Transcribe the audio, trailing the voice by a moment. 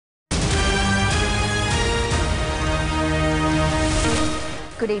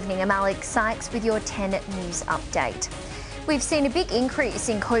Good evening, I'm Alex Sykes with your 10 News Update. We've seen a big increase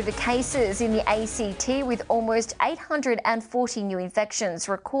in COVID cases in the ACT with almost 840 new infections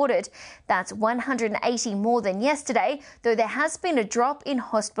recorded. That's 180 more than yesterday, though there has been a drop in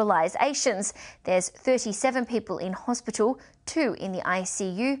hospitalisations. There's 37 people in hospital, 2 in the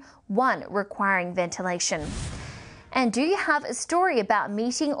ICU, 1 requiring ventilation. And do you have a story about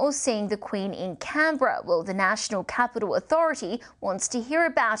meeting or seeing the Queen in Canberra? Well, the National Capital Authority wants to hear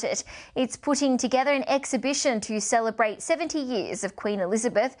about it. It's putting together an exhibition to celebrate 70 years of Queen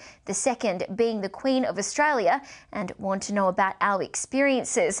Elizabeth II being the Queen of Australia and want to know about our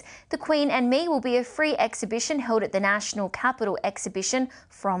experiences. The Queen and Me will be a free exhibition held at the National Capital Exhibition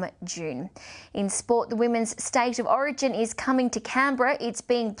from June. In sport, the Women's State of Origin is coming to Canberra. It's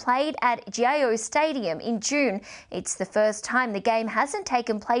being played at GIO Stadium in June. It's the first time the game hasn't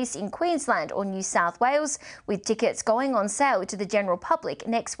taken place in Queensland or New South Wales, with tickets going on sale to the general public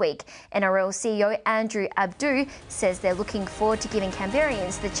next week. NRL CEO Andrew Abdu says they're looking forward to giving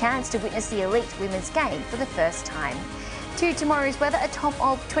Canberrians the chance to witness the elite women's game for the first time. To tomorrow's weather, a top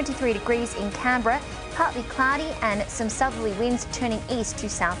of 23 degrees in Canberra, partly cloudy and some southerly winds turning east to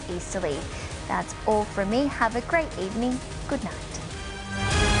southeasterly. That's all from me. Have a great evening. Good night.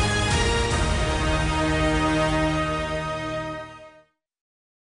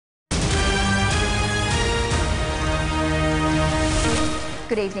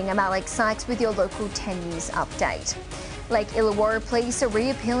 Good evening, I'm Alex Sykes with your local 10 News Update. Lake Illawarra police are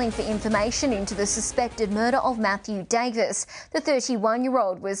reappealing for information into the suspected murder of Matthew Davis. The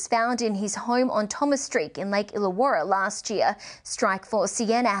 31-year-old was found in his home on Thomas Street in Lake Illawarra last year. Strikeforce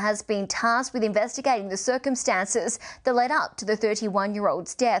Sienna has been tasked with investigating the circumstances that led up to the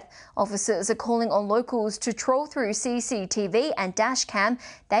 31-year-old's death. Officers are calling on locals to trawl through CCTV and dashcam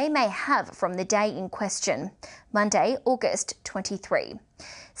they may have from the day in question. Monday, August 23.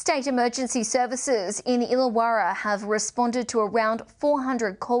 State emergency services in Illawarra have responded to around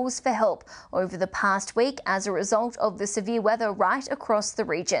 400 calls for help over the past week as a result of the severe weather right across the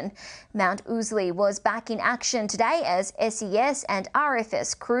region. Mount Ousley was back in action today as SES and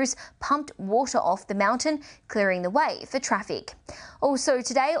RFS crews pumped water off the mountain, clearing the way for traffic. Also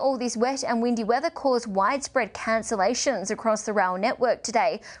today, all this wet and windy weather caused widespread cancellations across the rail network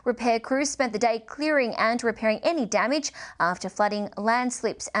today. Repair crews spent the day clearing and repairing any damage after flooding,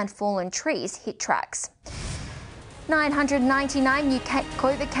 landslips and fallen trees hit tracks. 999 new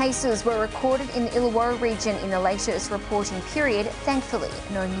COVID cases were recorded in the Illawarra region in the latest reporting period. Thankfully,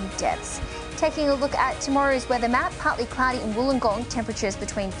 no new deaths. Taking a look at tomorrow's weather map, partly cloudy in Wollongong, temperatures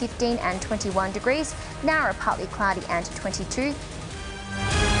between 15 and 21 degrees. Nara, partly cloudy and 22.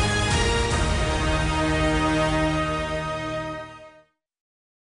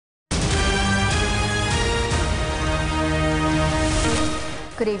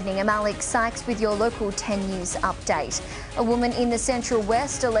 Good evening, I'm Alex Sykes with your local 10 News Update. A woman in the Central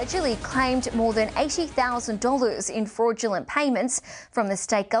West allegedly claimed more than $80,000 in fraudulent payments from the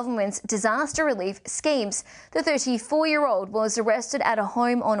state government's disaster relief schemes. The 34-year-old was arrested at a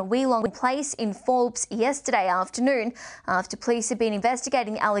home on Wollongong Place in Forbes yesterday afternoon after police had been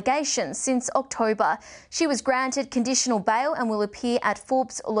investigating allegations since October. She was granted conditional bail and will appear at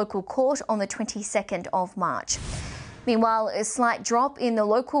Forbes local court on the 22nd of March. Meanwhile, a slight drop in the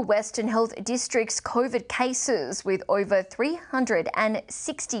local Western Health District's COVID cases with over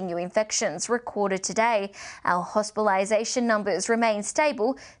 360 new infections recorded today. Our hospitalisation numbers remain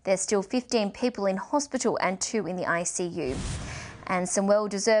stable. There's still 15 people in hospital and 2 in the ICU. And some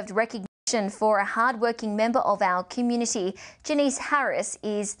well-deserved recognition for a hard-working member of our community. Janice Harris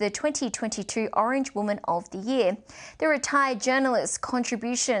is the 2022 Orange Woman of the Year. The retired journalist's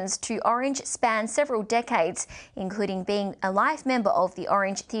contributions to Orange span several decades, including being a life member of the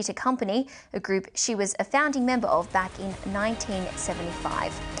Orange Theatre Company, a group she was a founding member of back in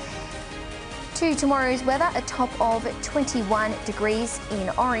 1975. To tomorrow's weather, a top of 21 degrees in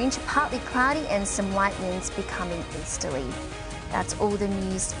Orange, partly cloudy and some light winds becoming easterly. That's all the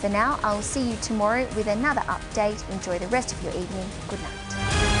news for now. I'll see you tomorrow with another update. Enjoy the rest of your evening. Good night.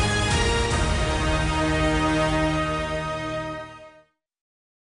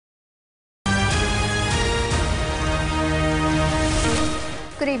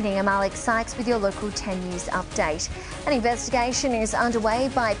 Good evening, I'm Alex Sykes with your local 10 News Update. An investigation is underway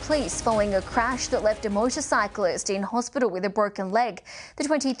by police following a crash that left a motorcyclist in hospital with a broken leg. The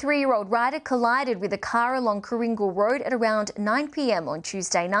 23-year-old rider collided with a car along Kooringal Road at around 9 p.m. on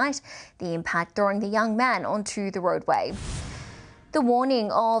Tuesday night, the impact throwing the young man onto the roadway. The warning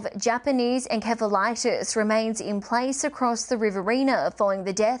of Japanese encephalitis remains in place across the Riverina following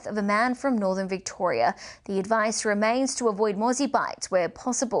the death of a man from northern Victoria. The advice remains to avoid mozzie bites where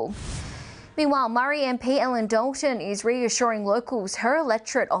possible. Meanwhile, Murray MP Ellen Dalton is reassuring locals her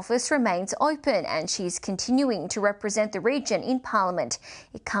electorate office remains open and she's continuing to represent the region in Parliament.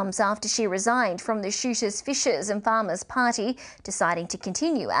 It comes after she resigned from the Shooters, Fishers and Farmers Party, deciding to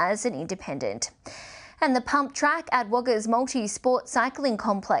continue as an independent. And the pump track at Wagga's multi-sport cycling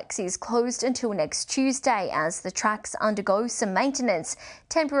complex is closed until next Tuesday as the tracks undergo some maintenance.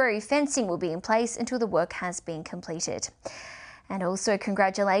 Temporary fencing will be in place until the work has been completed. And also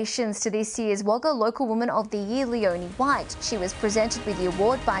congratulations to this year's Wagga Local Woman of the Year, Leonie White. She was presented with the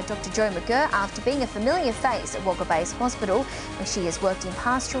award by Dr Joe McGurr after being a familiar face at Wagga Base Hospital, where she has worked in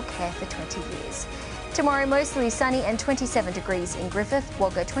pastoral care for 20 years. Tomorrow, mostly sunny and 27 degrees in Griffith,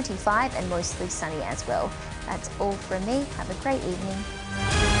 Wagga 25 and mostly sunny as well. That's all from me. Have a great evening.